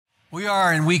We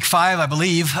are in week 5, I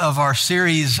believe, of our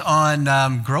series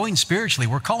on growing spiritually.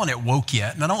 We're calling it woke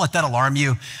yet. Now, don't let that alarm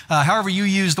you. However you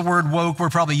use the word woke, we're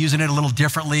probably using it a little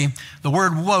differently. The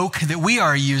word woke that we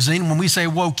are using, when we say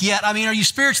woke yet, I mean, are you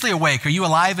spiritually awake? Are you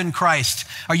alive in Christ?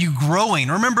 Are you growing?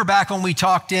 Remember back when we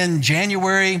talked in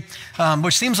January,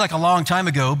 which seems like a long time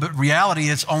ago, but reality,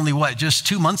 it's only, just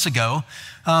 2 months ago.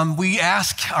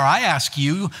 I ask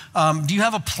you, do you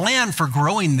have a plan for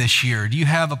growing this year? Do you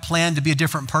have a plan to be a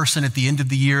different person at the end of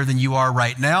the year than you are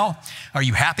right now? Are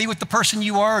you happy with the person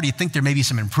you are? Or do you think there may be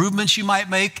some improvements you might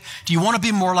make? Do you want to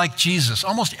be more like Jesus?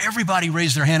 Almost everybody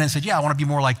raised their hand and said, yeah, I want to be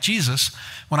more like Jesus.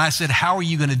 When I said, how are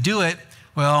you going to do it?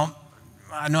 Well,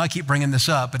 I know I keep bringing this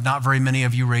up, but not very many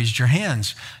of you raised your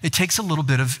hands. It takes a little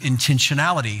bit of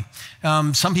intentionality.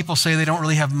 Some people say they don't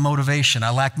really have motivation.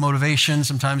 I lack motivation.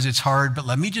 Sometimes it's hard, but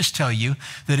let me just tell you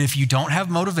that if you don't have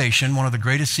motivation, one of the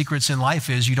greatest secrets in life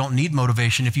is you don't need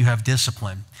motivation if you have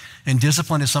discipline. And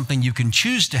discipline is something you can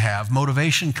choose to have.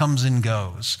 Motivation comes and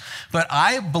goes. But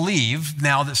I believe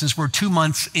now that since we're 2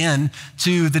 months in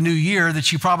to the new year,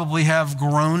 that you probably have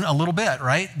grown a little bit,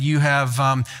 right? You have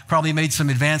probably made some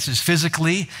advances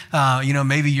physically.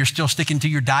 Maybe you're still sticking to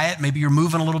your diet. Maybe you're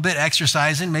moving a little bit,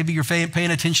 exercising. Maybe you're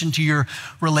paying attention to your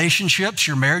relationships.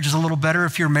 Your marriage is a little better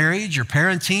if you're married, your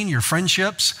parenting, your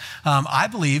friendships. I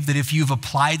believe that if you've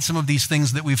applied some of these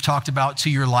things that we've talked about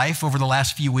to your life over the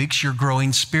last few weeks, you're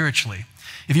growing spiritually.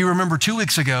 If you remember 2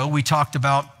 weeks ago, we talked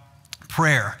about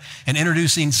prayer and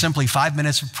introducing simply 5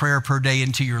 minutes of prayer per day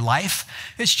into your life.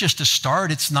 It's just a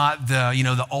start. It's not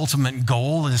the ultimate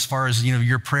goal as far as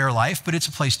your prayer life, but it's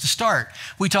a place to start.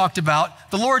 We talked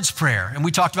about the Lord's Prayer, and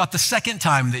we talked about the second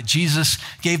time that Jesus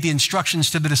gave the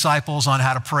instructions to the disciples on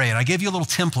how to pray. And I gave you a little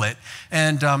template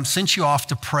and sent you off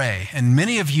to pray. And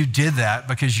many of you did that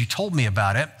because you told me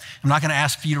about it. I'm not going to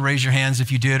ask for you to raise your hands if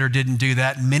you did or didn't do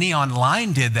that. Many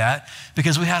online did that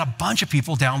because we had a bunch of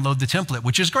people download the template,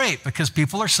 which is great because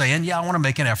people are saying, yeah, I want to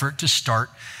make an effort to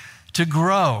start to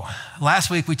grow. Last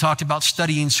week, we talked about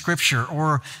studying scripture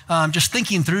or just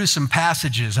thinking through some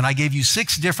passages. And I gave you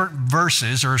 6 different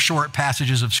verses or short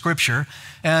passages of scripture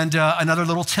and another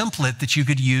little template that you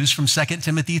could use from 2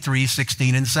 Timothy 3,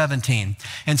 16 and 17.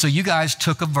 And so you guys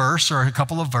took a verse or a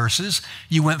couple of verses.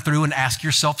 You went through and asked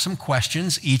yourself some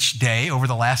questions each day over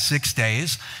the last 6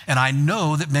 days. And I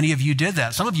know that many of you did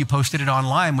that. Some of you posted it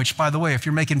online, which, by the way, if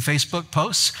you're making Facebook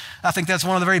posts, I think that's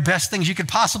one of the very best things you could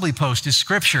possibly post is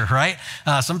scripture, right?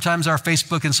 Sometimes our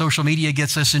Facebook and social media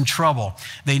gets us in trouble.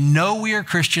 They know we are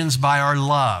Christians by our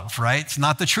love, right? It's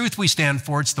not the truth we stand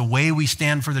for. It's the way we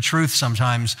stand for the truth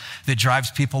sometimes that drives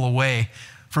people away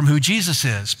from who Jesus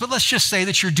is. But let's just say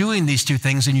that you're doing these 2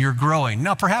 things and you're growing.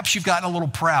 Now, perhaps you've gotten a little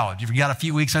proud. You've got a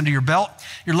few weeks under your belt.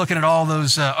 You're looking at all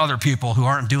those other people who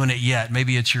aren't doing it yet.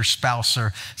 Maybe it's your spouse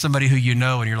or somebody who you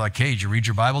know, and you're like, hey, did you read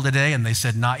your Bible today? And they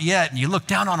said, not yet. And you look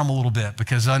down on them a little bit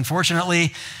because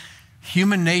unfortunately,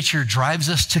 human nature drives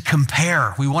us to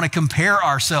compare. We want to compare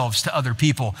ourselves to other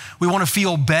people. We want to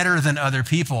feel better than other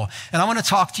people. And I want to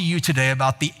talk to you today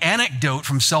about the anecdote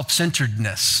from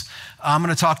self-centeredness. I'm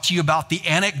going to talk to you about the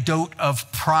anecdote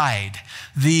of pride.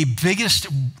 The biggest,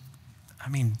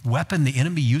 weapon the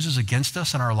enemy uses against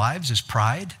us in our lives is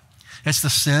pride. It's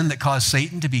the sin that caused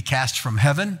Satan to be cast from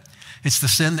heaven. It's the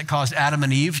sin that caused Adam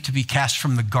and Eve to be cast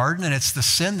from the garden, and it's the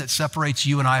sin that separates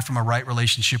you and I from a right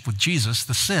relationship with Jesus,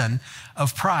 the sin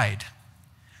of pride.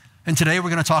 And today we're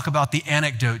going to talk about the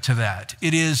antidote to that.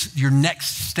 It is your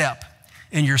next step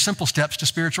in your simple steps to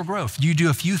spiritual growth. You do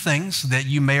a few things that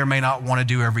you may or may not want to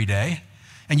do every day,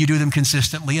 and you do them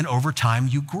consistently, and over time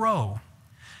you grow.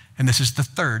 And this is the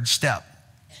 3rd step.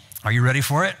 Are you ready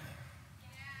for it?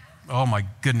 Oh my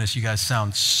goodness, you guys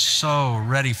sound so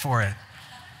ready for it.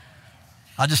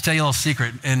 I'll just tell you a little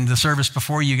secret. In the service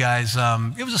before you guys,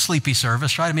 it was a sleepy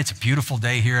service, right? It's a beautiful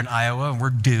day here in Iowa, and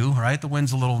we're due, right? The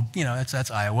wind's a little,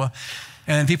 that's Iowa.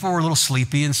 And people were a little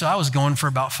sleepy, and so I was going for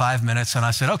about 5 minutes, and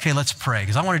I said, okay, let's pray,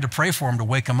 because I wanted to pray for them to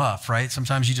wake them up, right?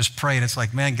 Sometimes you just pray, and it's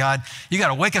like, man, God, you got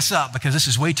to wake us up, because this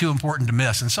is way too important to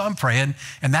miss. And so I'm praying,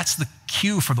 and that's the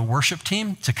cue for the worship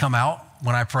team to come out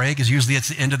when I pray, because usually it's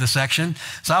the end of the section.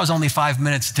 So I was only 5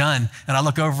 minutes done, and I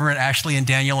look over at Ashley and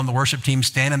Daniel and the worship team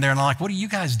standing there, and I'm like, what are you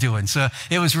guys doing? So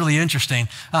it was really interesting.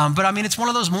 But it's one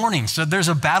of those mornings. So there's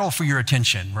a battle for your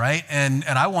attention, right? And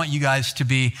I want you guys to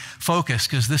be focused,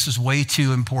 because this is way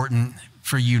too important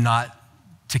for you not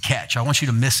to catch. I want you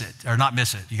to miss it, or not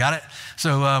miss it. You got it?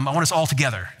 So I want us all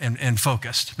together and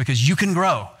focused, because you can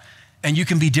grow, and you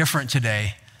can be different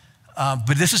today.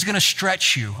 But this is going to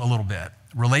stretch you a little bit,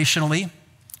 relationally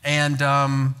and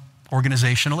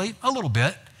organizationally, a little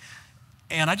bit.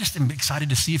 And I just am excited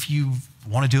to see if you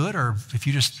want to do it or if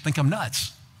you just think I'm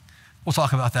nuts. We'll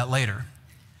talk about that later.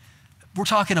 We're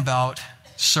talking about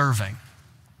serving.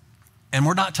 And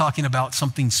we're not talking about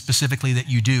something specifically that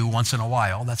you do once in a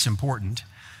while. That's important.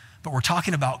 But we're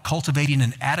talking about cultivating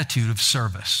an attitude of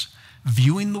service,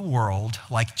 viewing the world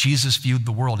like Jesus viewed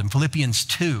the world. In Philippians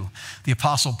 2, the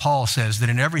Apostle Paul says that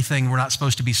in everything we're not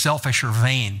supposed to be selfish or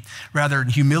vain. Rather, in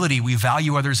humility, we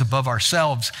value others above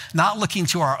ourselves, not looking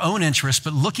to our own interests,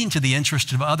 but looking to the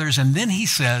interest of others. And then he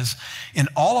says, in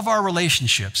all of our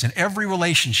relationships, in every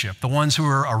relationship, the ones who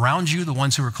are around you, the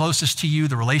ones who are closest to you,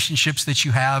 the relationships that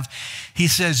you have, he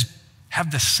says, have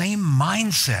the same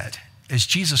mindset as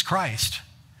Jesus Christ.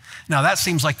 Now, that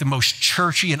seems like the most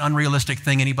churchy and unrealistic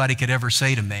thing anybody could ever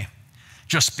say to me.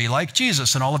 Just be like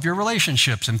Jesus in all of your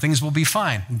relationships and things will be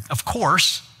fine. Of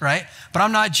course, right? But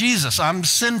I'm not Jesus. I'm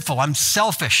sinful. I'm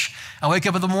selfish. I wake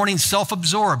up in the morning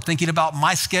self-absorbed, thinking about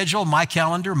my schedule, my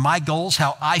calendar, my goals,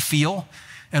 how I feel,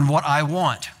 and what I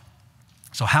want.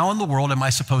 So how in the world am I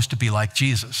supposed to be like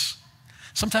Jesus?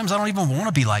 Sometimes I don't even want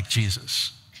to be like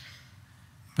Jesus.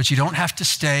 But you don't have to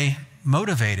stay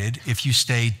motivated if you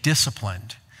stay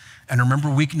disciplined. And remember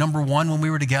week number 1 when we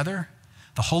were together?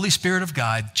 The Holy Spirit of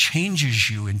God changes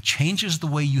you and changes the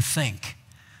way you think,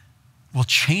 will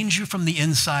change you from the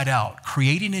inside out,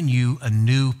 creating in you a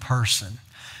new person.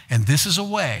 And this is a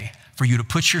way for you to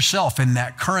put yourself in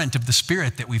that current of the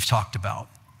Spirit that we've talked about,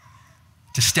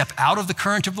 to step out of the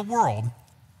current of the world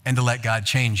and to let God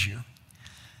change you.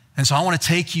 And so I want to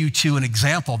take you to an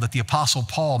example that the Apostle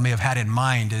Paul may have had in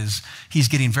mind as he's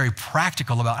getting very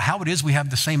practical about how it is we have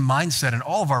the same mindset in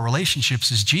all of our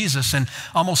relationships as Jesus, and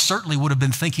almost certainly would have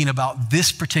been thinking about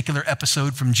this particular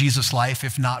episode from Jesus' life,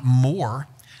 if not more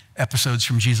episodes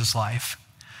from Jesus' life.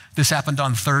 This happened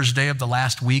on Thursday of the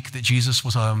last week that Jesus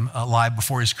was alive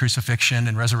before his crucifixion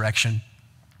and resurrection.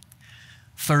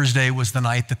 Thursday was the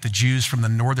night that the Jews from the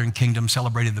northern kingdom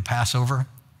celebrated the Passover.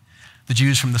 The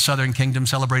Jews from the southern kingdom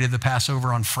celebrated the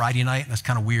Passover on Friday night. That's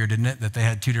kind of weird, isn't it, that they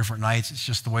had 2 different nights? It's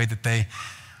just the way that they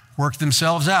worked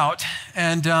themselves out.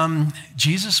 And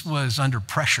Jesus was under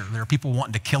pressure. There were people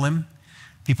wanting to kill him.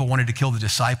 People wanted to kill the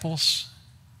disciples.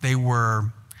 They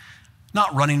were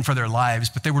not running for their lives,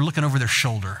 but they were looking over their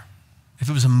shoulder. If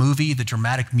it was a movie, the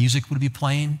dramatic music would be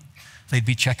playing. They'd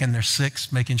be checking their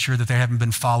 6, making sure that they haven't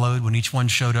been followed. When each one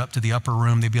showed up to the upper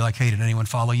room, they'd be like, hey, did anyone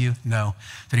follow you? No.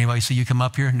 Did anybody see you come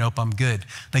up here? Nope, I'm good.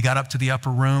 They got up to the upper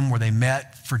room where they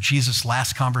met for Jesus'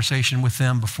 last conversation with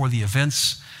them before the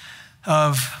events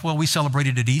of, well, we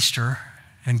celebrated at Easter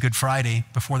and Good Friday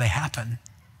before they happened.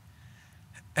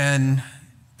 And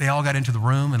they all got into the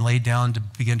room and laid down to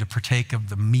begin to partake of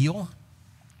the meal.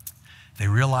 They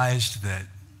realized that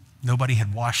nobody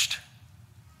had washed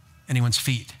anyone's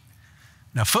feet.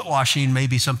 Now, foot washing may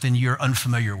be something you're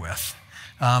unfamiliar with.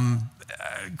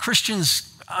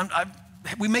 Christians,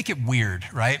 we make it weird,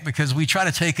 right? Because we try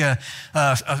to take a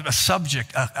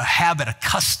subject, a habit, a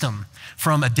custom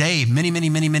from a day many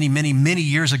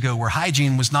years ago where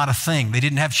hygiene was not a thing. They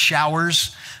didn't have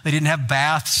showers. They didn't have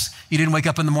baths. You didn't wake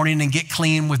up in the morning and get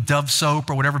clean with Dove soap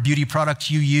or whatever beauty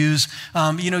product you use.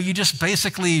 You just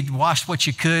basically washed what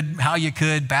you could, how you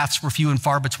could. Baths were few and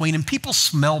far between, and people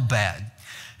smell bad.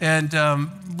 And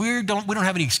we don't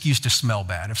have any excuse to smell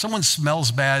bad. If someone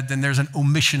smells bad, then there's an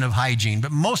omission of hygiene.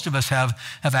 But most of us have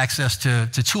access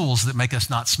to tools that make us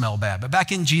not smell bad. But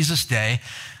back in Jesus' day,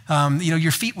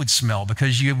 your feet would smell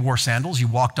because you wore sandals, you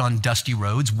walked on dusty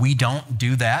roads. We don't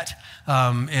do that.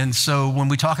 And so when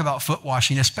we talk about foot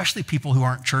washing, especially people who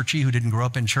aren't churchy, who didn't grow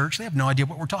up in church, they have no idea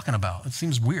what we're talking about. It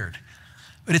seems weird.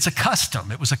 But it's a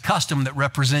custom. It was a custom that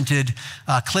represented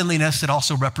cleanliness. It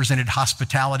also represented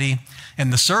hospitality.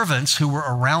 And the servants who were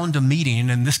around a meeting,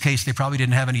 in this case, they probably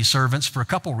didn't have any servants for a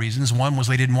couple reasons. One was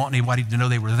they didn't want anybody to know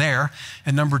they were there.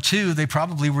 And number 2, they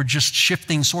probably were just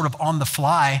shifting sort of on the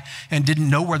fly and didn't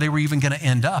know where they were even going to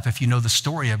end up, if you know the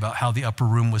story about how the upper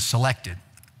room was selected.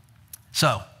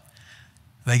 So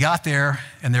they got there,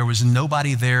 and there was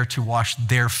nobody there to wash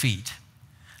their feet.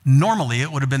 Normally,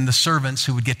 it would have been the servants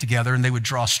who would get together and they would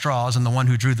draw straws, and the one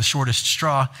who drew the shortest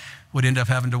straw would end up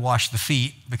having to wash the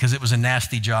feet because it was a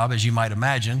nasty job, as you might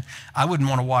imagine. I wouldn't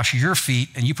want to wash your feet,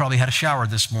 and you probably had a shower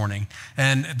this morning.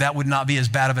 And that would not be as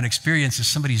bad of an experience as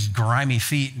somebody's grimy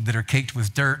feet that are caked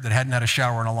with dirt that hadn't had a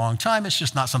shower in a long time. It's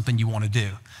just not something you want to do.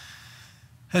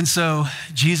 And so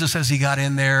Jesus, as he got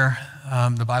in there,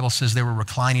 the Bible says they were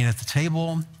reclining at the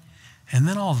table, and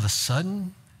then all of a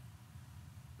sudden,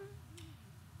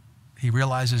 he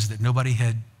realizes that nobody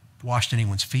had washed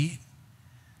anyone's feet.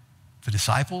 The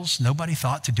disciples, nobody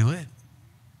thought to do it.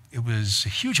 It was a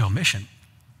huge omission.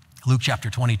 Luke chapter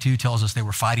 22 tells us they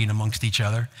were fighting amongst each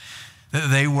other.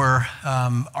 They were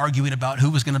arguing about who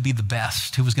was going to be the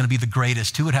best, who was going to be the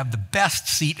greatest, who would have the best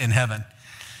seat in heaven.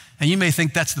 And you may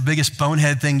think that's the biggest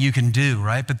bonehead thing you can do,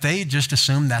 right? But they just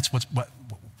assumed that's what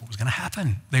was going to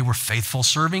happen. They were faithful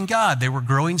serving God. They were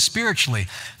growing spiritually.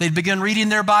 They'd begin reading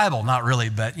their Bible. Not really,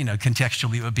 but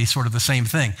contextually it would be sort of the same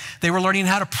thing. They were learning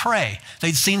how to pray.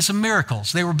 They'd seen some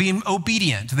miracles. They were being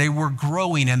obedient. They were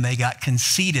growing, and they got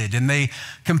conceited, and they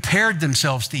compared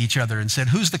themselves to each other and said,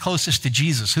 who's the closest to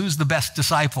Jesus? Who's the best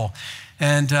disciple?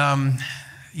 And,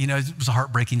 it was a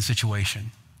heartbreaking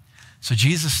situation. So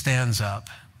Jesus stands up,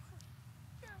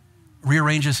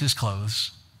 rearranges his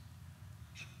clothes,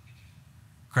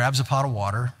 grabs a pot of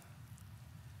water,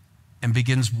 and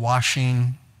begins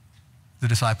washing the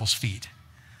disciples' feet.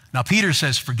 Now, Peter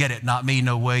says, forget it, not me,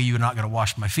 no way, you're not going to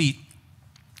wash my feet.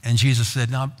 And Jesus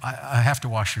said, no, I have to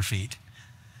wash your feet.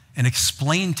 And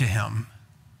explained to him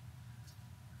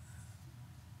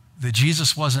that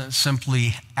Jesus wasn't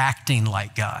simply acting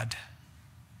like God,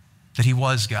 that he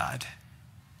was God,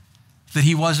 that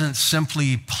he wasn't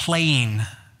simply playing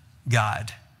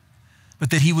God, but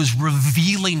that he was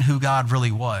revealing who God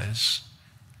really was,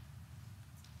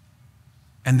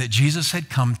 and that Jesus had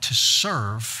come to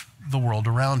serve the world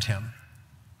around him.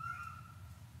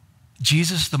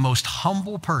 Jesus, the most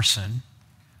humble person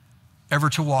ever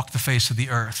to walk the face of the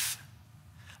earth,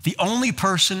 the only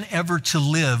person ever to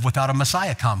live without a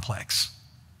Messiah complex,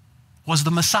 was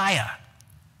the Messiah.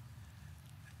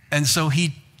 And so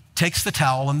he takes the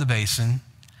towel and the basin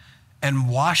and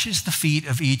washes the feet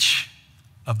of each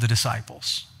of the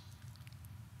disciples.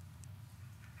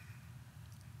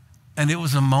 And it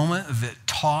was a moment that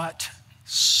taught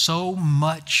so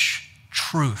much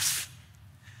truth.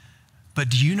 But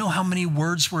do you know how many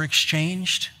words were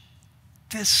exchanged?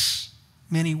 This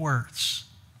many words.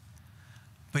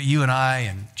 But you and I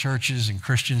and churches and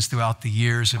Christians throughout the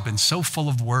years have been so full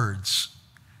of words.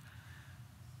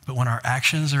 But when our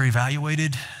actions are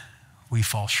evaluated, we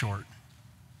fall short.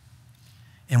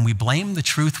 And we blame the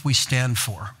truth we stand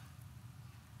for.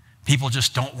 People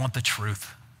just don't want the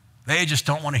truth. They just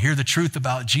don't want to hear the truth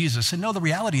about Jesus. And no, the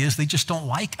reality is they just don't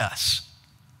like us.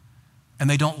 And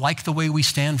they don't like the way we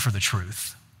stand for the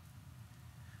truth.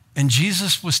 And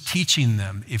Jesus was teaching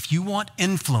them, if you want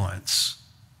influence,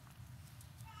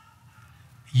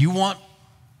 you want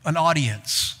an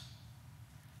audience,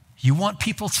 you want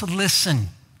people to listen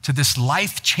to this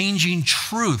life-changing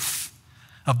truth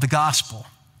of the gospel,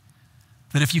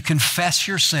 that if you confess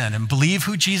your sin and believe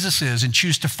who Jesus is and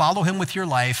choose to follow him with your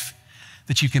life,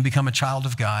 that you can become a child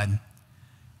of God,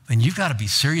 then you've got to be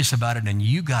serious about it and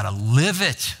you got to live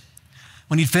it.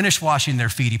 When he finished washing their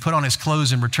feet, he put on his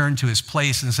clothes and returned to his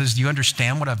place and says, do you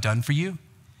understand what I've done for you?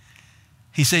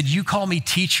 He said, you call me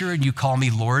teacher and you call me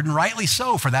Lord, and rightly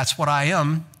so, for that's what I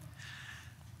am.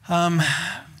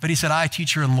 But he said, I,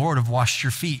 teacher and Lord, have washed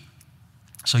your feet.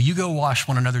 So you go wash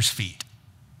one another's feet.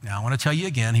 Now, I want to tell you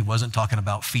again, he wasn't talking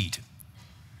about feet.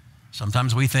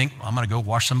 Sometimes we think, well, I'm going to go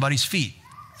wash somebody's feet.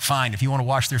 Fine, if you want to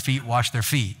wash their feet, wash their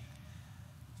feet.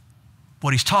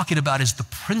 What he's talking about is the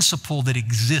principle that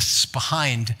exists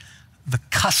behind the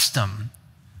custom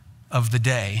of the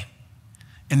day.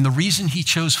 And the reason he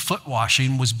chose foot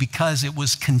washing was because it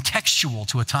was contextual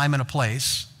to a time and a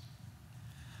place.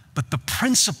 But the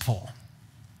principle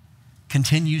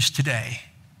continues today.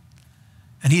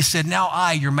 And he said, now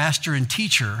I, your master and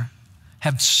teacher,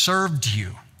 have served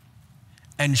you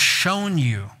and shown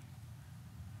you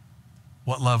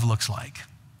what love looks like.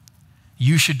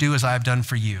 You should do as I have done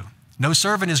for you. No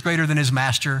servant is greater than his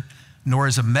master, nor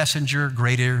is a messenger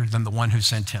greater than the one who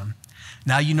sent him.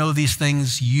 Now you know these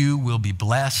things, you will be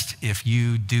blessed if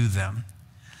you do them.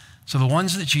 So the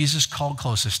ones that Jesus called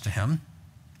closest to him,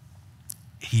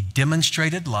 he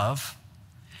demonstrated love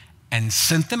and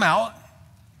sent them out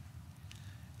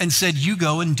and said, you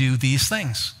go and do these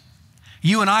things.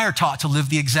 You and I are taught to live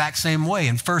the exact same way.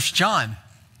 In 1 John,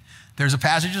 there's a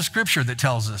passage of scripture that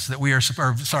tells us that we are,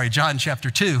 John chapter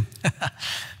 2,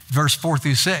 verse 4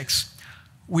 through 6.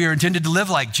 We are intended to live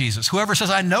like Jesus. Whoever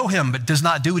says, I know him, but does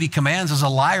not do what he commands is a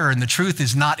liar, and the truth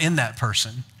is not in that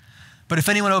person. But if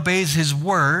anyone obeys his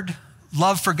word,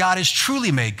 love for God is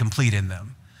truly made complete in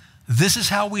them. This is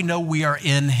how we know we are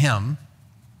in him.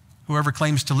 Whoever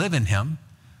claims to live in him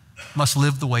must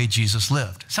live the way Jesus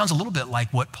lived. Sounds a little bit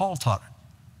like what Paul taught,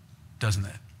 doesn't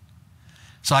it?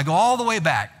 So I go all the way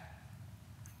back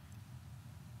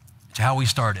to how we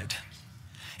started.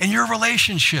 In your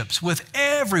relationships with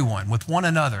everyone, with one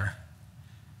another,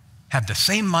 have the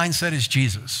same mindset as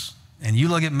Jesus. And you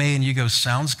look at me and you go,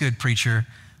 sounds good, preacher,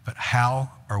 but how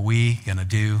are we going to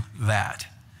do that?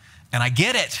 And I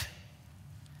get it.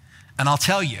 And I'll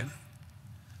tell you,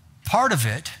 part of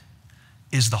it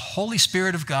is the Holy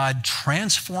Spirit of God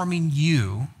transforming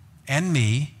you and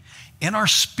me in our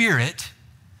spirit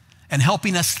and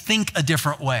helping us think a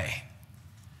different way.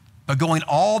 But going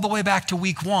all the way back to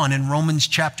week 1 in Romans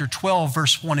chapter 12,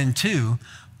 verse 1 and 2,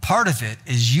 part of it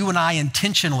is you and I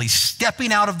intentionally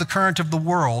stepping out of the current of the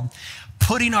world,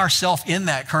 putting ourselves in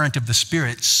that current of the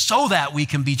Spirit so that we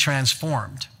can be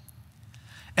transformed.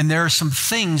 And there are some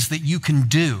things that you can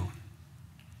do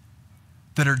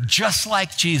that are just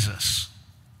like Jesus.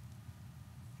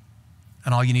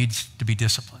 And all you need is to be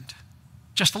disciplined.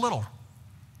 Just a little.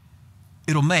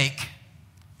 It'll make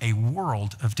a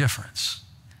world of difference.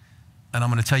 And I'm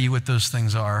going to tell you what those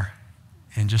things are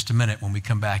in just a minute when we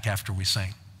come back after we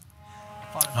sing.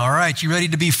 All right, you ready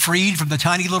to be freed from the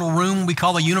tiny little room we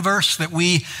call a universe that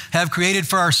we have created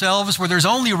for ourselves, where there's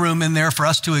only room in there for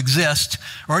us to exist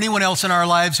or anyone else in our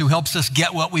lives who helps us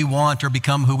get what we want or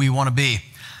become who we want to be?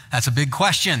 That's a big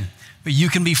question, but you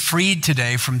can be freed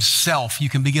today from self. You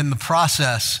can begin the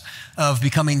process of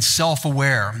becoming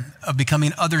self-aware, of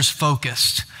becoming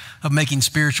others-focused, of making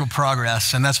spiritual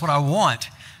progress, and that's what I want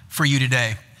for you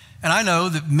today. And I know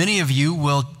that many of you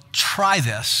will try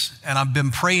this, and I've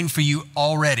been praying for you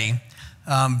already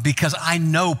because I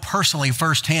know personally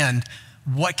firsthand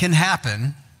what can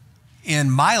happen in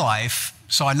my life,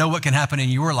 so I know what can happen in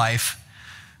your life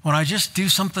when I just do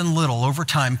something little over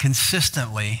time,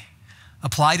 consistently,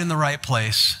 applied in the right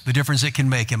place, the difference it can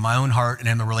make in my own heart and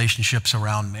in the relationships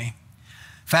around me.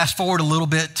 Fast forward a little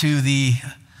bit to the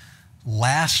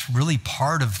last really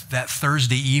part of that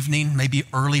Thursday evening, maybe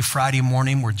early Friday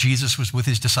morning, where Jesus was with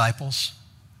his disciples.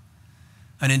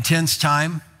 An intense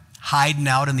time, hiding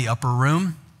out in the upper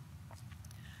room.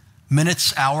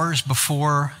 Minutes, hours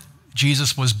before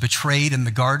Jesus was betrayed in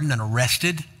the garden and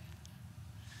arrested,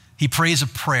 he prays a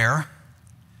prayer.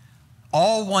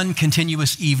 All one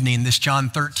continuous evening, this John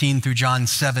 13 through John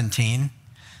 17.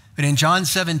 But in John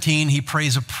 17, he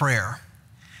prays a prayer.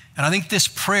 And I think this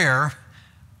prayer,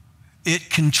 it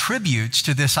contributes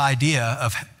to this idea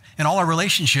of, in all our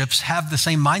relationships, have the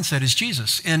same mindset as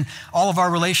Jesus. In all of our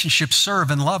relationships,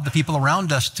 serve and love the people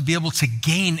around us to be able to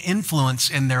gain influence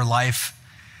in their life,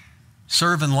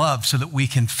 serve and love so that we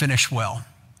can finish well.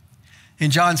 In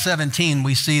John 17,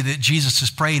 we see that Jesus is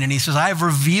praying and he says, I have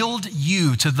revealed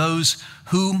you to those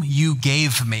whom you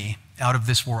gave me out of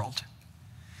this world.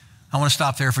 I want to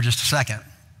stop there for just a second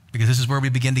because this is where we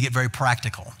begin to get very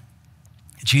practical.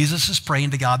 Jesus is praying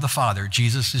to God the Father.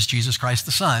 Jesus is Jesus Christ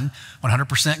the Son,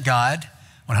 100% God,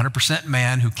 100%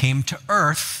 man who came to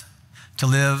earth to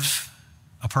live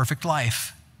a perfect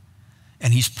life.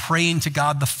 And he's praying to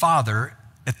God the Father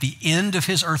at the end of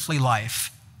his earthly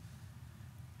life.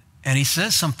 And he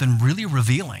says something really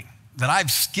revealing that I've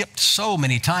skipped so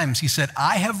many times. He said,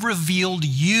 I have revealed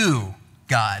you,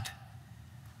 God,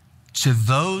 to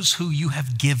those who you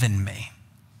have given me.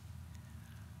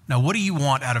 Now, what do you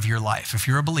want out of your life? If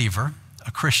you're a believer, a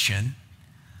Christian,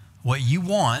 what you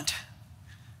want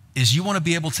is you want to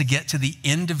be able to get to the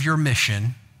end of your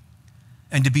mission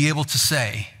and to be able to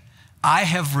say, I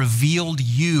have revealed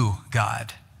you,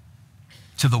 God,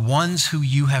 to the ones who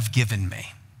you have given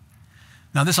me.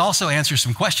 Now, this also answers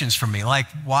some questions for me, like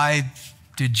why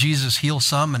did Jesus heal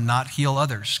some and not heal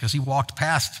others? Because he walked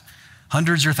past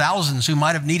hundreds or thousands who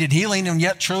might have needed healing and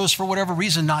yet chose for whatever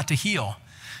reason not to heal.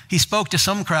 He spoke to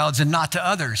some crowds and not to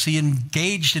others. He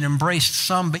engaged and embraced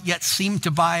some, but yet seemed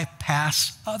to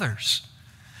bypass others.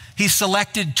 He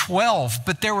selected 12,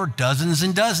 but there were dozens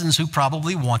and dozens who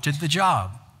probably wanted the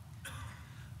job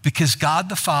because God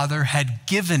the Father had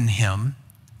given him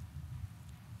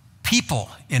people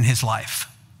in his life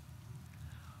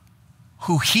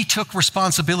who he took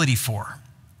responsibility for.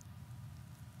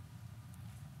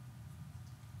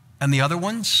 And the other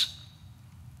ones,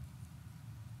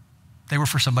 they were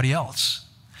for somebody else.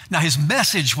 Now, his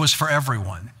message was for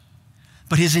everyone,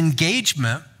 but his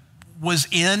engagement was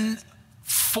in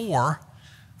for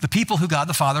the people who God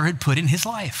the Father had put in his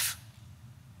life.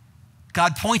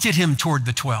 God pointed him toward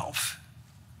the 12,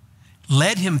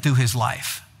 led him through his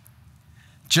life,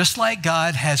 just like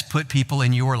God has put people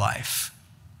in your life,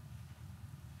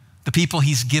 the people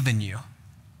he's given you.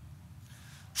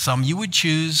 Some you would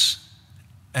choose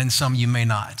and some you may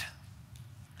not.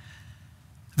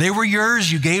 They were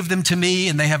yours, you gave them to me,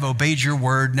 and they have obeyed your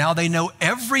word. Now they know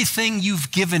everything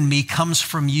you've given me comes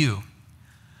from you.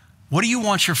 What do you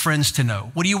want your friends to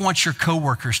know? What do you want your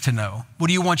coworkers to know? What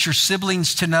do you want your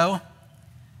siblings to know?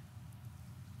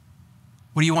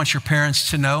 What do you want your parents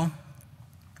to know?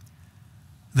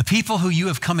 The people who you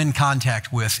have come in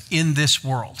contact with in this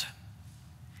world,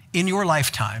 in your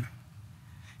lifetime,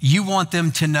 you want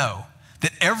them to know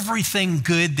that everything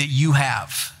good that you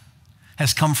have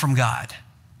has come from God.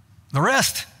 The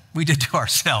rest we did to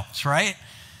ourselves, right?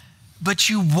 But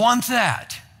you want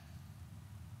that.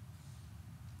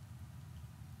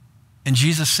 And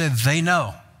Jesus said, they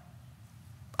know.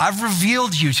 I've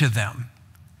revealed you to them.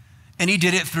 And he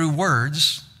did it through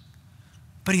words,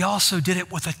 but he also did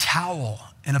it with a towel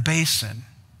and a basin,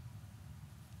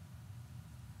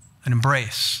 an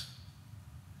embrace,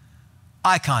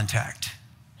 eye contact.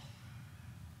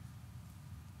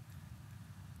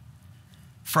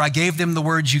 For I gave them the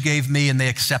words you gave me, and they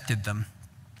accepted them.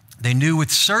 They knew with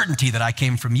certainty that I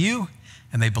came from you,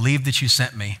 and they believed that you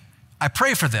sent me. I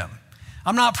pray for them.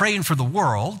 I'm not praying for the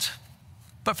world,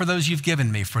 but for those you've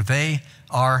given me, for they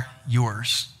are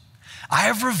yours. I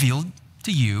have revealed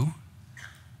to you,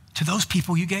 to those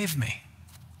people you gave me.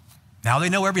 Now they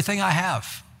know everything I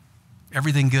have.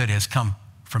 Everything good has come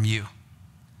from you.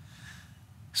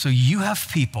 So you have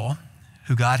people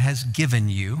who God has given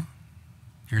you.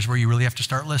 Here's where you really have to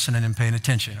start listening and paying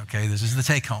attention, okay? This is the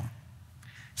take home.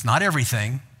 It's not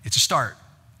everything, it's a start.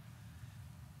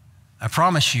 I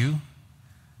promise you,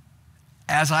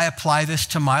 as I apply this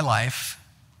to my life,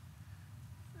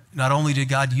 not only did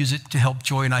God use it to help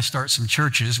Joy and I start some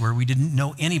churches where we didn't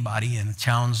know anybody in the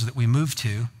towns that we moved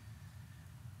to,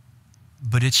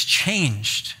 but it's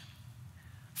changed,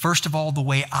 first of all, the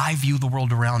way I view the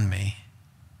world around me.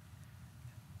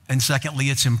 And secondly,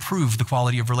 it's improved the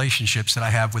quality of relationships that I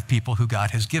have with people who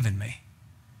God has given me.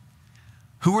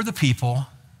 Who are the people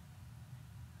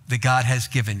that God has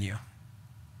given you?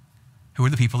 Who are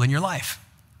the people in your life?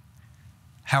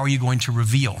 How are you going to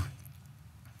reveal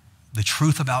the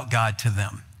truth about God to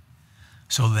them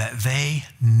so that they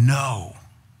know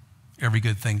every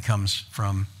good thing comes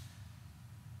from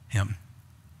him?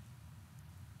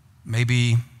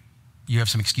 Maybe you have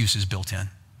some excuses built in.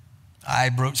 I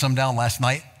wrote some down last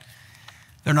night.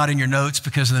 They're not in your notes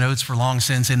because the notes were long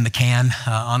since in the can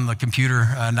on the computer,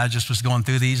 and I just was going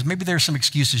through these. Maybe there's some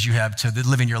excuses you have to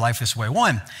living your life this way.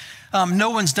 One, no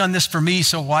one's done this for me,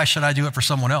 so why should I do it for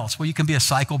someone else? Well, you can be a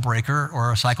cycle breaker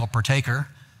or a cycle partaker,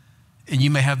 and you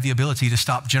may have the ability to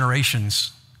stop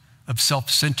generations of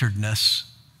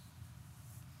self-centeredness,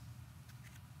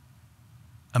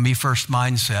 a me-first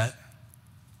mindset,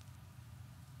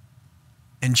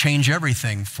 and change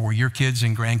everything for your kids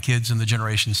and grandkids and the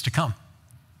generations to come.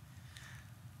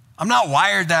 I'm not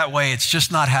wired that way. It's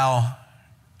just not how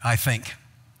I think. I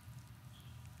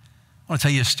want to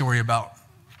tell you a story about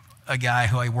a guy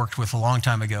who I worked with a long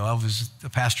time ago. I was the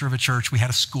pastor of a church. We had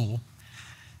a school,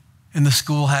 and the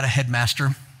school had a headmaster,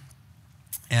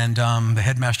 and the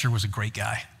headmaster was a great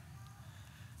guy.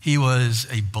 He was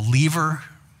a believer.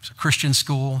 It was a Christian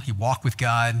school. He walked with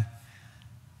God.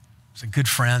 He was a good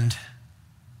friend.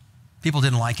 People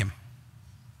didn't like him.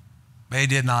 They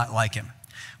did not like him.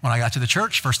 When I got to the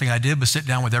church, first thing I did was sit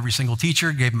down with every single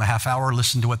teacher, gave them a half hour,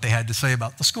 listened to what they had to say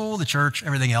about the school, the church,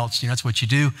 everything else. You know, that's what you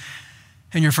do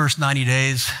in your first 90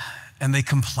 days. And they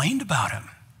complained about him.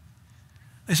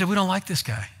 They said, we don't like this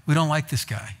guy. We don't like this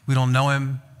guy. We don't know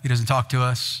him. He doesn't talk to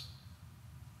us.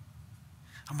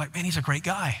 I'm like, man, he's a great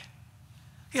guy.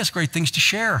 He has great things to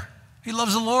share. He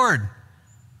loves the Lord.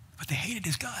 But they hated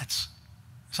his guts.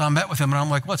 So I met with him, and I'm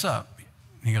like, what's up?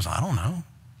 He goes, I don't know.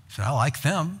 He said, I like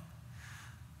them.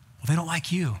 Well, they don't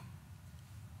like you.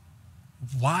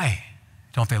 Why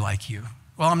don't they like you?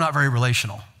 Well, I'm not very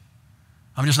relational.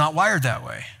 I'm just not wired that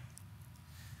way.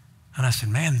 And I said,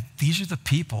 man, these are the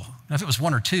people. Now, if it was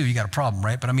one or two, you got a problem,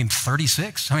 right? But I mean,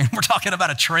 36? I mean, we're talking about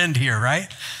a trend here, right?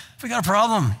 We got a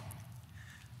problem.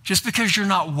 Just because you're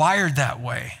not wired that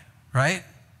way, right?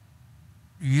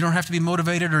 You don't have to be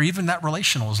motivated or even that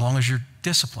relational as long as you're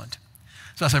disciplined.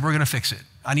 So I said, we're going to fix it.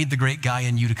 I need the great guy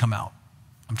in you to come out.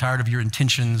 I'm tired of your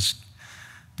intentions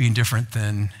being different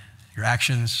than your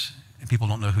actions, and people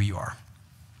don't know who you are.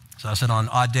 So I said, on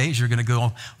odd days, you're going to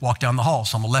go walk down the hall.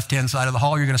 So on the left-hand side of the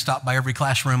hall, you're going to stop by every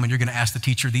classroom, and you're going to ask the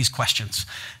teacher these questions.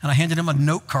 And I handed him a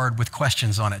note card with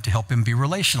questions on it to help him be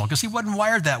relational, because he wasn't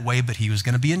wired that way, but he was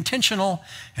going to be intentional,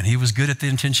 and he was good at the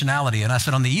intentionality. And I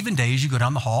said, on the even days, you go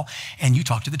down the hall, and you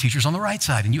talk to the teachers on the right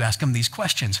side, and you ask them these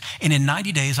questions. And in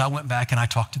 90 days, I went back, and I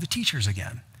talked to the teachers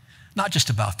again. Not just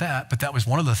about that, but that was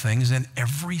one of the things, and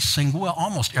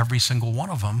almost every single one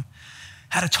of them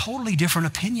had a totally different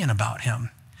opinion about him.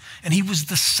 And he was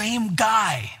the same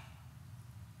guy.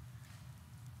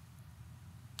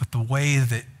 But the way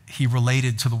that he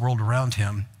related to the world around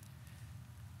him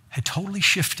had totally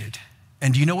shifted.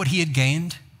 And do you know what he had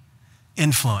gained?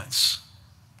 Influence.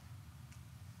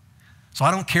 So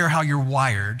I don't care how you're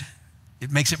wired.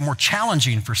 It makes it more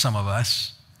challenging for some of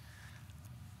us.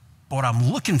 But what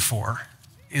I'm looking for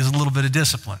is a little bit of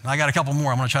discipline. I got a couple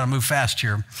more. I'm going to try to move fast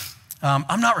here.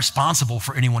 I'm not responsible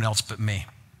for anyone else but me.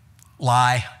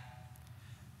 Lie.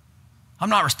 I'm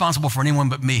not responsible for anyone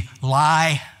but me.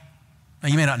 Lie. Now,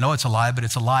 you may not know it's a lie, but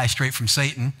it's a lie straight from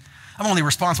Satan. I'm only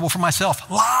responsible for myself.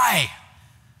 Lie.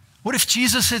 What if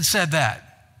Jesus had said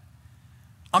that?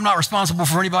 I'm not responsible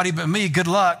for anybody but me. Good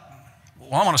luck.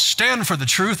 Well, I want to stand for the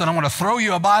truth, and I want to throw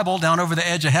you a Bible down over the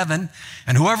edge of heaven,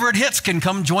 and whoever it hits can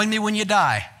come join me when you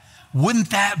die.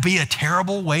 Wouldn't that be a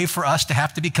terrible way for us to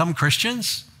have to become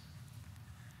Christians?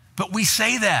 But we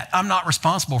say that. I'm not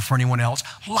responsible for anyone else.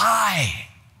 Lie.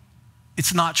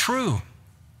 It's not true.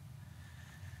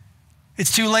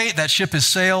 It's too late. That ship has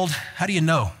sailed. How do you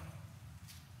know?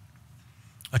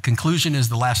 A conclusion is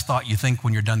the last thought you think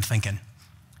when you're done thinking.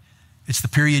 It's the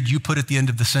period you put at the end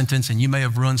of the sentence, and you may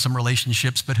have ruined some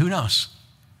relationships, but who knows?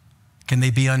 Can they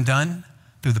be undone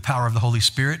through the power of the Holy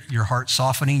Spirit, your heart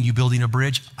softening, you building a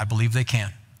bridge? I believe they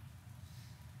can.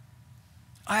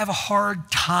 I have a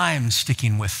hard time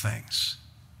sticking with things.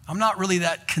 I'm not really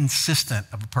that consistent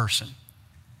of a person.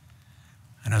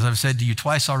 And as I've said to you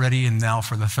twice already, and now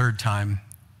for the third time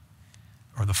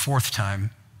or the fourth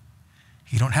time,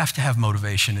 you don't have to have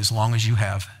motivation as long as you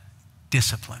have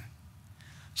discipline.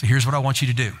 So here's what I want you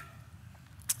to do.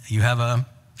 You have a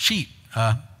sheet,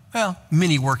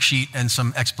 mini worksheet and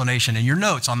some explanation in your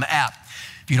notes on the app.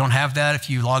 If you don't have that, if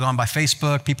you log on by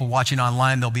Facebook, people watching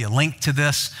online, there'll be a link to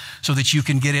this so that you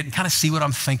can get it and kind of see what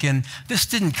I'm thinking. This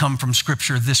didn't come from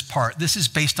Scripture, this part. This is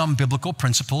based on biblical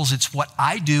principles. It's what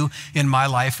I do in my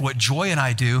life, what Joy and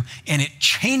I do, and it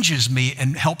changes me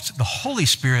and helps the Holy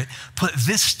Spirit put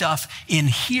this stuff in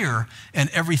here, and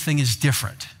everything is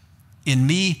different in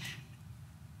me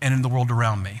and in the world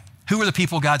around me. Who are the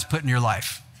people God's put in your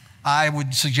life? I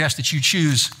would suggest that you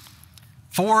choose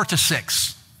 4 to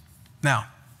 6. Now,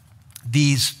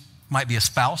 these might be a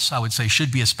spouse. I would say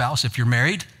should be a spouse if you're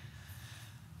married.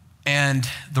 And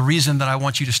the reason that I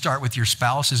want you to start with your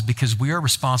spouse is because we are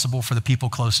responsible for the people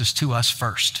closest to us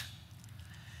first.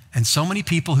 And so many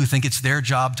people who think it's their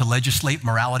job to legislate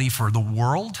morality for the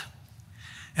world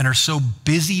and are so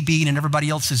busy being in everybody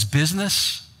else's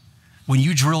business, when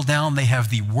you drill down, they have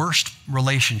the worst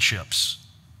relationships,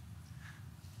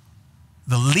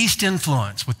 the least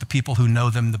influence with the people who know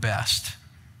them the best.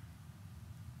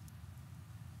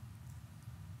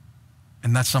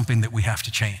 And that's something that we have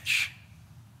to change.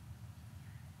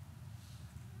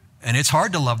 And it's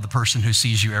hard to love the person who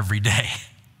sees you every day,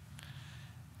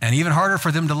 and even harder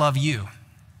for them to love you.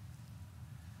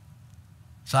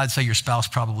 So I'd say your spouse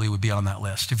probably would be on that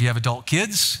list. If you have adult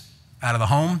kids out of the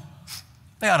home,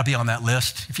 they ought to be on that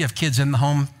list. If you have kids in the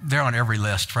home, they're on every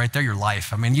list, right? They're your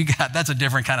life. I mean, that's a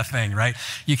different kind of thing, right?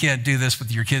 You can't do this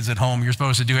with your kids at home. You're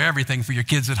supposed to do everything for your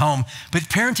kids at home. But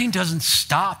parenting doesn't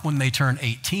stop when they turn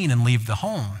 18 and leave the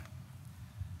home.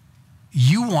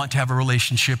 You want to have a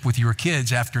relationship with your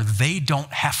kids after they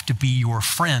don't have to be your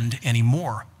friend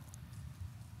anymore.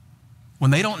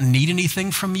 When they don't need anything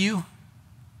from you,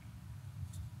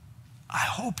 I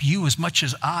hope you, as much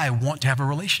as I, want to have a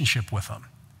relationship with them.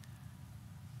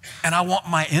 And I want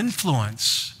my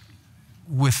influence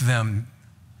with them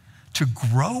to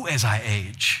grow as I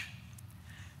age.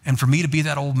 And for me to be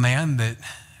that old man that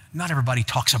not everybody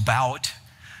talks about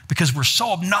because we're so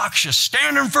obnoxious,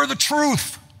 standing for the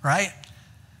truth, right?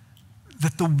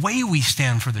 That the way we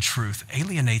stand for the truth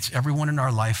alienates everyone in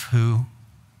our life who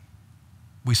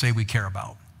we say we care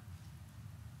about.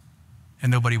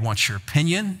 And nobody wants your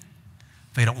opinion.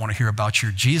 They don't want to hear about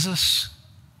your Jesus.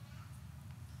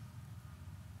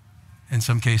 In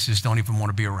some cases, don't even want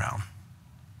to be around.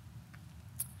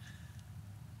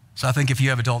 So I think if you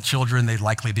have adult children, they'd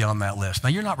likely be on that list. Now,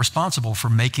 you're not responsible for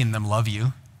making them love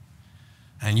you,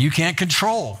 and you can't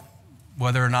control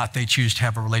whether or not they choose to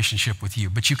have a relationship with you,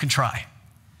 but you can try.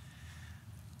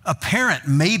 A parent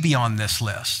may be on this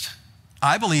list.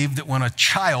 I believe that when a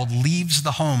child leaves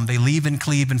the home, they leave and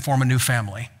cleave and form a new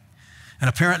family, and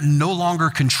a parent no longer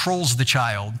controls the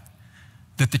child,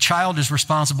 that the child is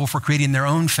responsible for creating their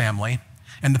own family,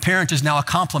 and the parent is now a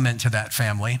complement to that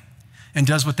family and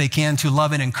does what they can to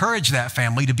love and encourage that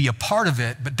family to be a part of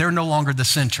it, but they're no longer the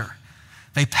center.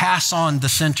 They pass on the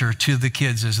center to the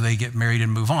kids as they get married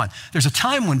and move on. There's a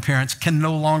time when parents can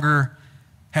no longer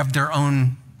have their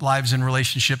own lives and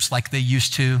relationships like they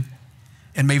used to,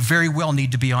 and may very well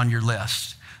need to be on your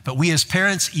list. But we as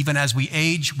parents, even as we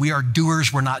age, we are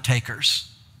doers, we're not takers.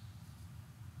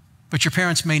 But your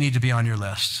parents may need to be on your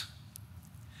list.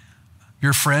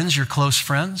 Your friends, your close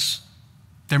friends,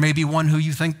 there may be one who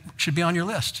you think should be on your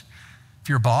list. If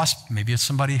you're a boss, maybe it's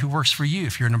somebody who works for you.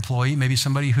 If you're an employee, maybe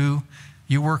somebody who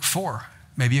you work for,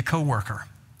 maybe a coworker.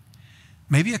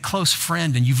 maybe a close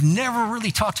friend, and you've never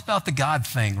really talked about the God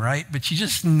thing, right? But you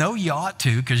just know you ought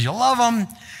to because you love them,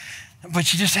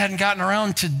 but you just hadn't gotten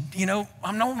around to, I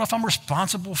don't know if I'm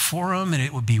responsible for them, and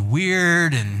it would be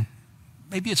weird, and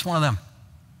maybe it's one of them.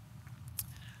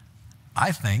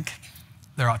 I think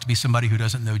there ought to be somebody who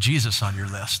doesn't know Jesus on your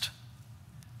list.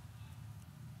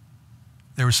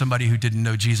 There was somebody who didn't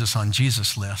know Jesus on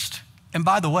Jesus' list. And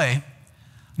by the way,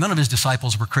 none of his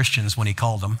disciples were Christians when he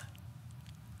called them.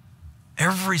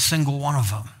 Every single one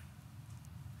of them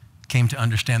came to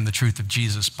understand the truth of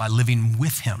Jesus by living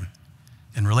with him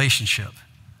in relationship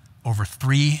over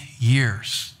 3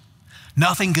 years.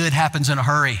 Nothing good happens in a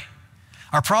hurry.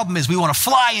 Our problem is we want to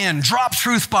fly in, drop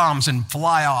truth bombs, and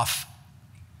fly off.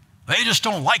 They just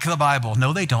don't like the Bible.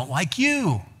 No, they don't like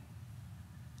you.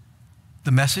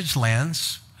 The message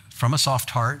lands from a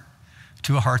soft heart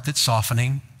to a heart that's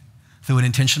softening through an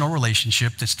intentional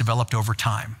relationship that's developed over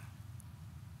time.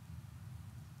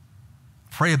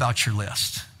 Pray about your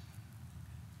list.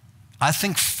 I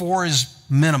think 4 is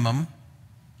minimum,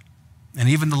 and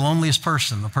even the loneliest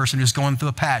person, the person who's going through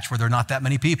a patch where there are not that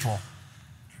many people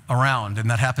around, and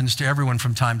that happens to everyone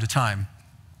from time to time,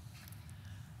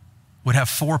 would have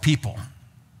 4 people,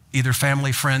 either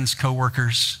family, friends,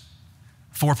 coworkers,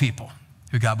 4 people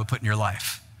who God would put in your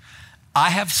life. I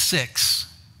have 6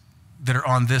 that are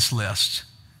on this list,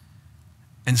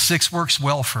 and 6 works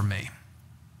well for me.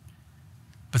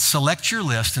 But select your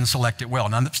list and select it well.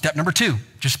 Now, step number 2,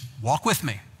 just walk with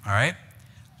me, all right?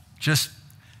 Just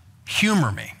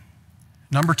humor me.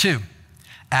 Number 2,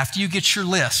 after you get your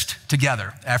list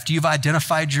together, after you've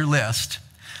identified your list,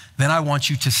 then I want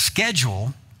you to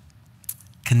schedule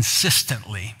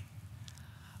consistently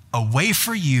a way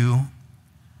for you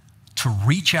to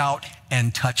reach out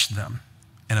and touch them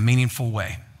in a meaningful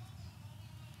way.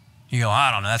 You go,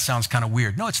 I don't know, that sounds kind of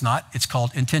weird. No, it's not. It's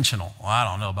called intentional. Well, I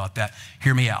don't know about that.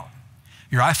 Hear me out.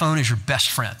 Your iPhone is your best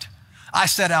friend. I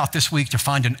set out this week to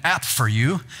find an app for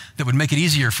you that would make it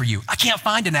easier for you. I can't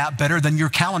find an app better than your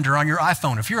calendar on your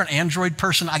iPhone. If you're an Android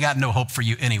person, I got no hope for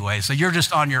you anyway, so you're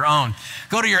just on your own.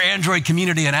 Go to your Android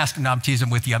community and ask them. No, I'm teasing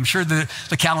with you. I'm sure the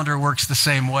calendar works the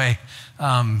same way.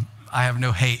 I have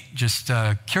no hate, just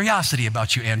curiosity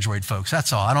about you Android folks.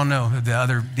 That's all. I don't know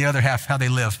the other half, how they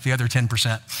live, the other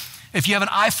 10%. If you have an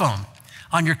iPhone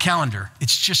on your calendar,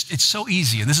 it's so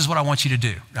easy, and this is what I want you to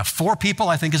do. Now, 4 people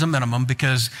I think is a minimum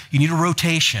because you need a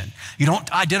rotation. You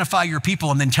don't identify your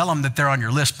people and then tell them that they're on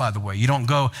your list, by the way. You don't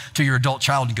go to your adult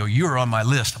child and go, you're on my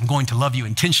list. I'm going to love you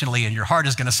intentionally, and your heart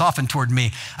is going to soften toward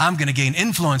me. I'm going to gain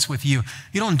influence with you.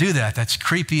 You don't do that. That's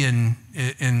creepy, and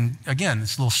again,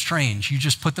 it's a little strange. You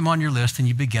just put them on your list and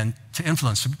you begin to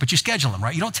influence, but you schedule them,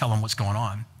 right? You don't tell them what's going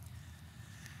on.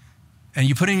 And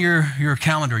you put in your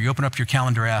calendar, you open up your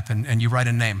calendar app and you write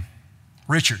a name,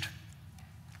 Richard.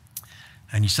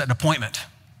 And you set an appointment.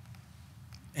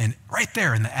 And right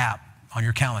there in the app on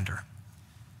your calendar,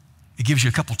 it gives you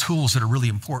a couple tools that are really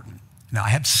important. Now, I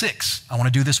have 6. I want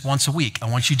to do this once a week. I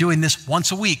want you doing this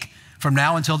once a week from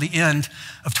now until the end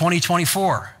of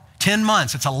 2024. 10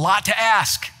 months, it's a lot to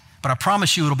ask, but I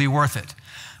promise you it'll be worth it.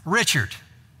 Richard,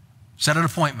 set an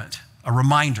appointment, a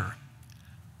reminder,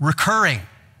 recurring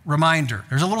reminder.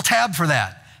 There's a little tab for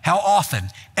that. How often?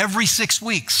 Every 6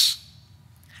 weeks.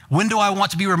 When do I want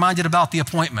to be reminded about the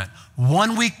appointment?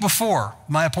 1 week before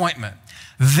my appointment.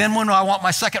 Then when do I want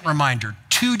my second reminder?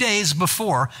 2 days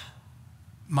before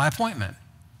my appointment.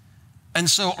 And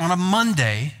so on a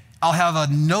Monday, I'll have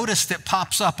a notice that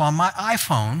pops up on my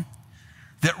iPhone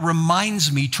that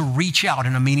reminds me to reach out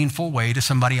in a meaningful way to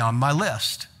somebody on my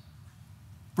list.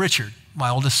 Richard,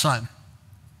 my oldest son.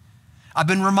 I've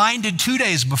been reminded 2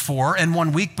 days before and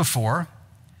 1 week before,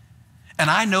 and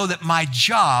I know that my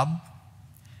job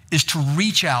is to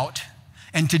reach out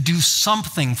and to do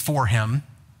something for him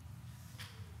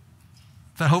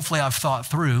that hopefully I've thought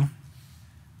through,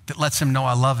 that lets him know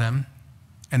I love him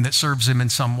and that serves him in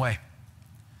some way.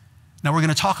 Now, we're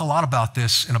going to talk a lot about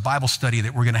this in a Bible study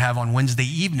that we're going to have on Wednesday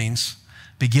evenings,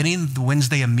 beginning the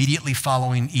Wednesday immediately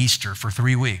following Easter for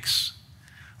 3 weeks.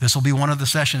 This will be one of the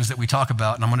sessions that we talk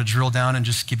about, and I'm going to drill down and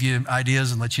just give you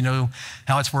ideas and let you know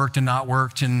how it's worked and not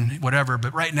worked and whatever.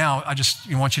 But right now, I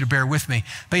just want you to bear with me.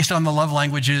 Based on the love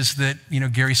languages that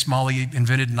Gary Smalley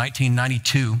invented in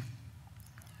 1992,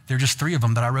 there are just 3 of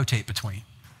them that I rotate between.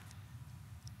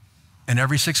 And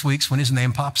every 6 weeks when his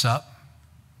name pops up,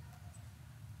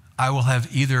 I will have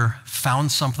either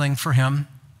found something for him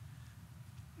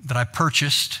that I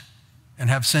purchased and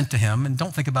have sent to him. And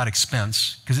don't think about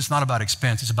expense, because it's not about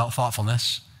expense, it's about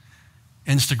thoughtfulness.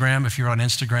 Instagram, if you're on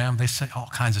Instagram, they say all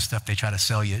kinds of stuff they try to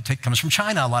sell you. It comes from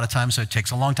China a lot of times, so it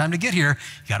takes a long time to get here.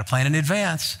 You got to plan in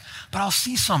advance. But I'll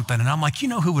see something, and I'm like, you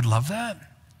know who would love that?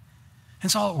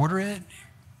 And so I'll order it.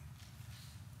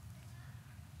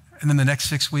 And then the next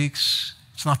 6 weeks,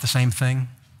 it's not the same thing.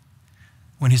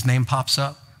 When his name pops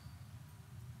up,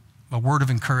 a word of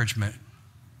encouragement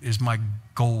is my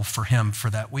goal for him for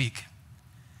that week.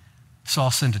 So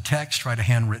I'll send a text, write a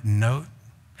handwritten note,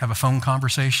 have a phone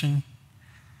conversation,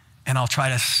 and I'll try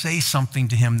to say something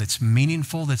to him that's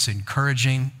meaningful, that's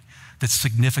encouraging, that's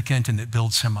significant, and that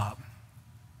builds him up.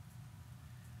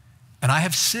 And I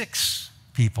have 6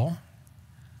 people.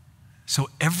 So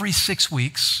every 6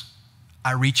 weeks,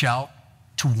 I reach out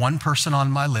to one person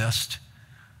on my list,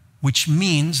 which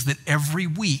means that every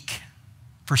week,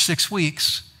 for 6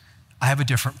 weeks, I have a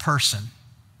different person.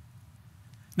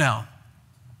 Now,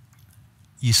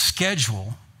 you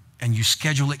schedule, and you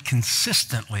schedule it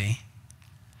consistently,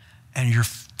 and your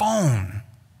phone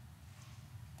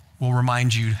will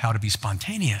remind you how to be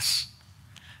spontaneous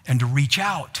and to reach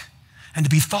out and to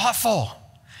be thoughtful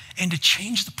and to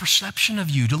change the perception of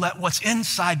you, to let what's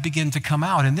inside begin to come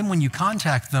out. And then when you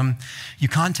contact them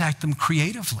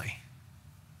creatively.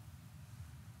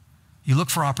 You look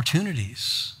for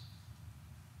opportunities,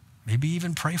 maybe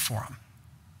even pray for them.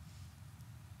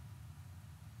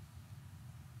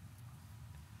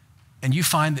 And you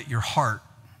find that your heart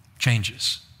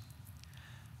changes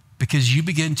because you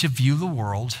begin to view the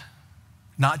world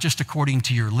not just according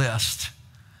to your list,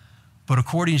 but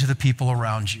according to the people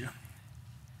around you.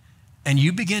 And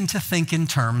you begin to think in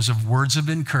terms of words of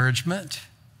encouragement,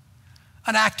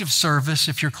 an act of service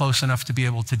if you're close enough to be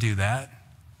able to do that,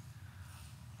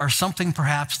 or something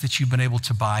perhaps that you've been able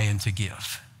to buy and to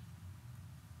give.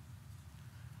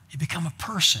 You become a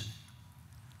person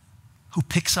who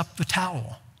picks up the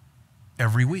towel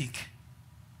every week,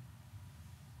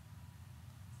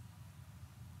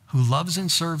 who loves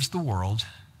and serves the world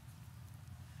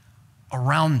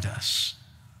around us,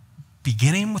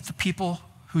 beginning with the people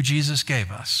who Jesus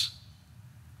gave us,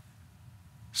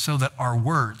 so that our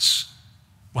words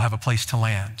will have a place to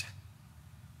land.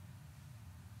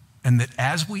 And that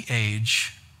as we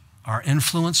age, our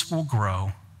influence will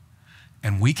grow,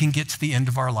 and we can get to the end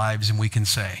of our lives and we can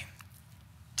say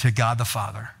to God the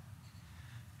Father,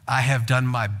 I have done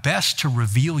my best to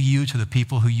reveal you to the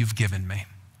people who you've given me.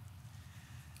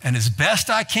 And as best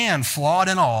I can, flawed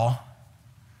and all,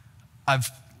 I've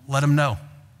let them know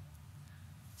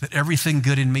that everything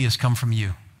good in me has come from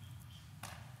you.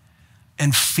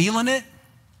 And feeling it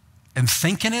and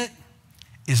thinking it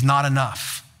is not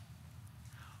enough.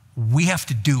 We have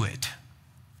to do it.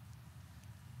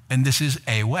 And this is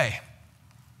a way.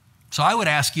 So I would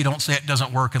ask you, don't say it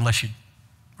doesn't work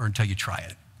until you try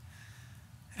it.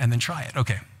 And then try it.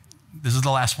 Okay, this is the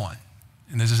last one,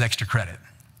 and this is extra credit.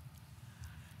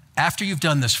 After you've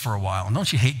done this for a while, and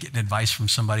don't you hate getting advice from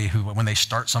somebody who, when they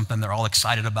start something, they're all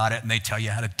excited about it, and they tell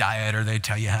you how to diet, or they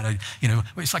tell you how to,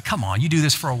 it's like, come on, you do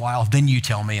this for a while, then you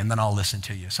tell me, and then I'll listen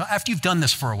to you. So after you've done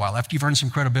this for a while, after you've earned some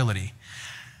credibility,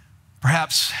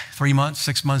 perhaps 3 months,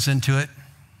 6 months into it,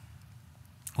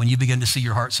 when you begin to see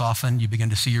your heart soften, you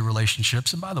begin to see your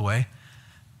relationships, and by the way,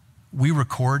 we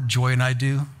record, Joy and I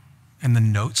do, in the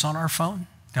notes on our phone,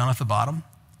 down at the bottom,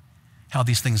 how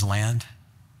these things land,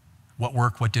 what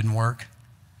worked, what didn't work,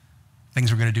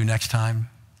 things we're going to do next time.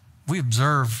 We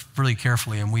observe really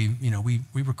carefully, and we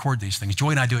record these things.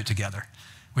 Joy and I do it together.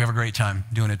 We have a great time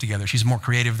doing it together. She's more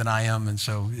creative than I am, and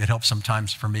so it helps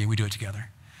sometimes for me. We do it together.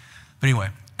 But anyway,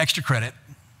 extra credit.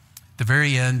 At the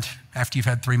very end, after you've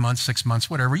had 3 months, 6 months,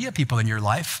 whatever, you have people in your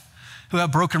life who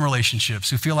have broken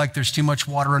relationships, who feel like there's too much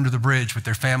water under the bridge with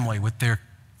their family, with their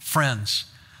friends,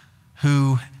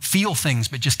 who feel things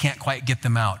but just can't quite get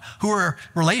them out, who are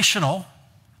relational,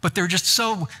 but they're just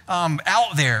so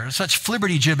out there, such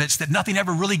flibberty gibbets that nothing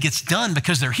ever really gets done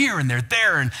because they're here and they're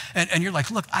there, and you're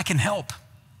like, look, I can help.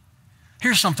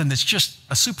 Here's something that's just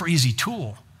a super easy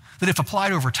tool that if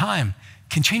applied over time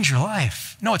can change your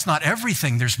life. No, it's not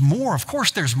everything. There's more. Of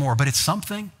course there's more, but it's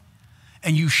something.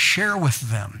 And you share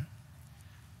with them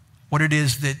what it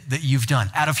is that you've done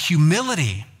out of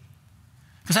humility.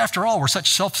 Because after all, we're such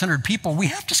self-centered people, we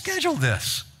have to schedule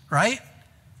this, right?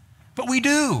 But we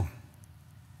do.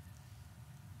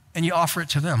 And you offer it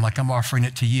to them like I'm offering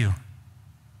it to you.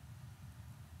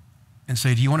 And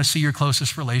say, do you want to see your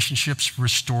closest relationships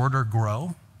restored or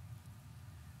grow?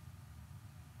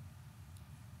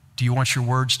 Do you want your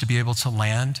words to be able to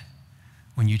land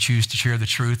when you choose to share the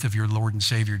truth of your Lord and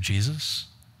Savior, Jesus?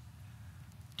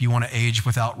 Do you want to age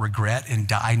without regret and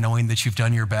die knowing that you've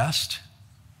done your best?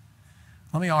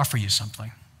 Let me offer you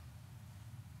something.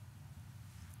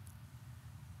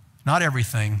 Not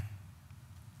everything,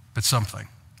 but something.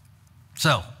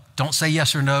 So don't say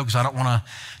yes or no, because I don't want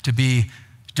to be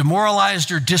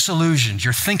demoralized or disillusioned.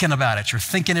 You're thinking about it. You're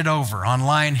thinking it over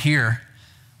online here.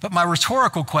 But my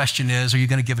rhetorical question is, are you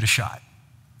going to give it a shot?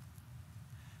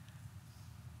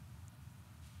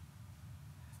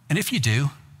 And if you do,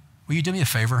 will you do me a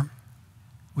favor?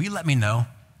 Will you let me know?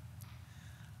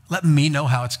 Let me know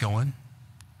how it's going.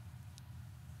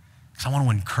 Because I want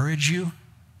to encourage you,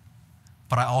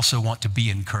 but I also want to be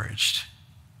encouraged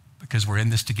because we're in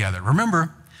this together.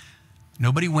 Remember,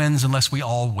 nobody wins unless we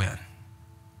all win.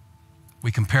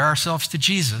 We compare ourselves to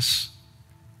Jesus,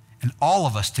 and all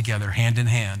of us together, hand in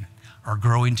hand, are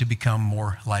growing to become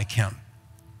more like him.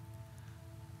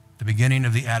 The beginning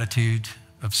of the attitude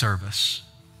of service,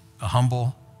 a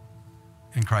humble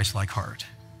and Christ-like heart.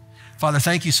 Father,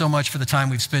 thank you so much for the time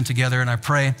we've spent together, and I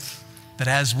pray that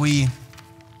as we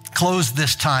close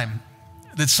this time,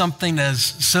 that something as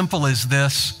simple as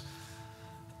this,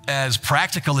 as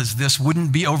practical as this,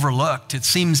 wouldn't be overlooked. It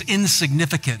seems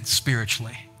insignificant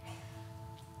spiritually,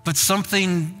 but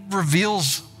something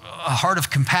reveals a heart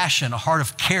of compassion, a heart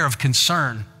of care, of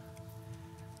concern,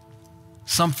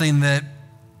 something that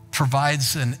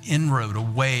provides an inroad, a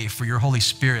way for your Holy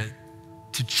Spirit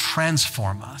to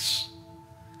transform us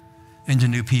into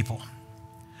new people,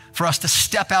 for us to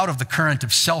step out of the current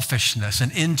of selfishness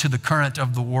and into the current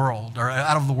of the world, or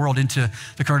out of the world into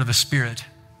the current of the Spirit.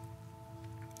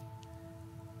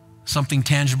 Something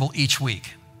tangible each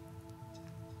week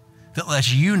that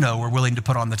lets you know we're willing to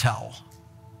put on the towel,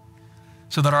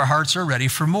 so that our hearts are ready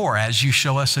for more as you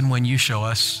show us and when you show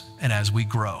us and as we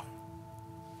grow.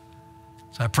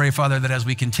 So I pray, Father, that as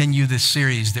we continue this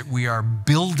series, that we are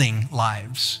building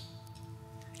lives,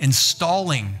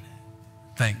 installing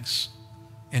things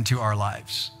into our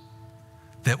lives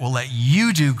that will let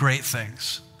you do great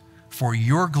things for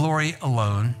your glory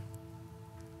alone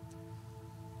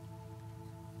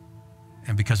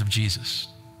and because of Jesus.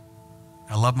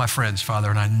 I love my friends, Father,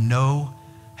 and I know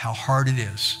how hard it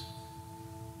is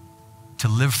to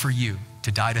live for you,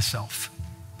 to die to self.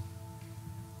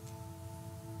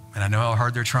 And I know how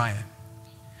hard they're trying.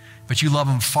 But you love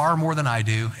them far more than I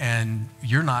do, and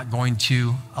you're not going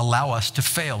to allow us to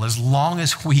fail. As long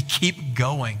as we keep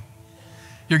going,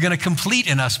 you're going to complete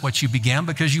in us what you began,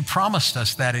 because you promised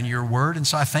us that in your word, and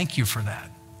so I thank you for that.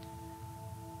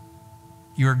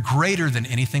 You're greater than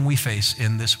anything we face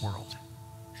in this world.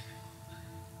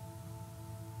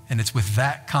 And it's with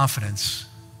that confidence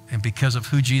and because of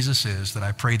who Jesus is that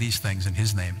I pray these things in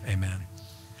his name. Amen.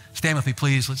 Stand with me,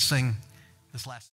 please. Let's sing this last.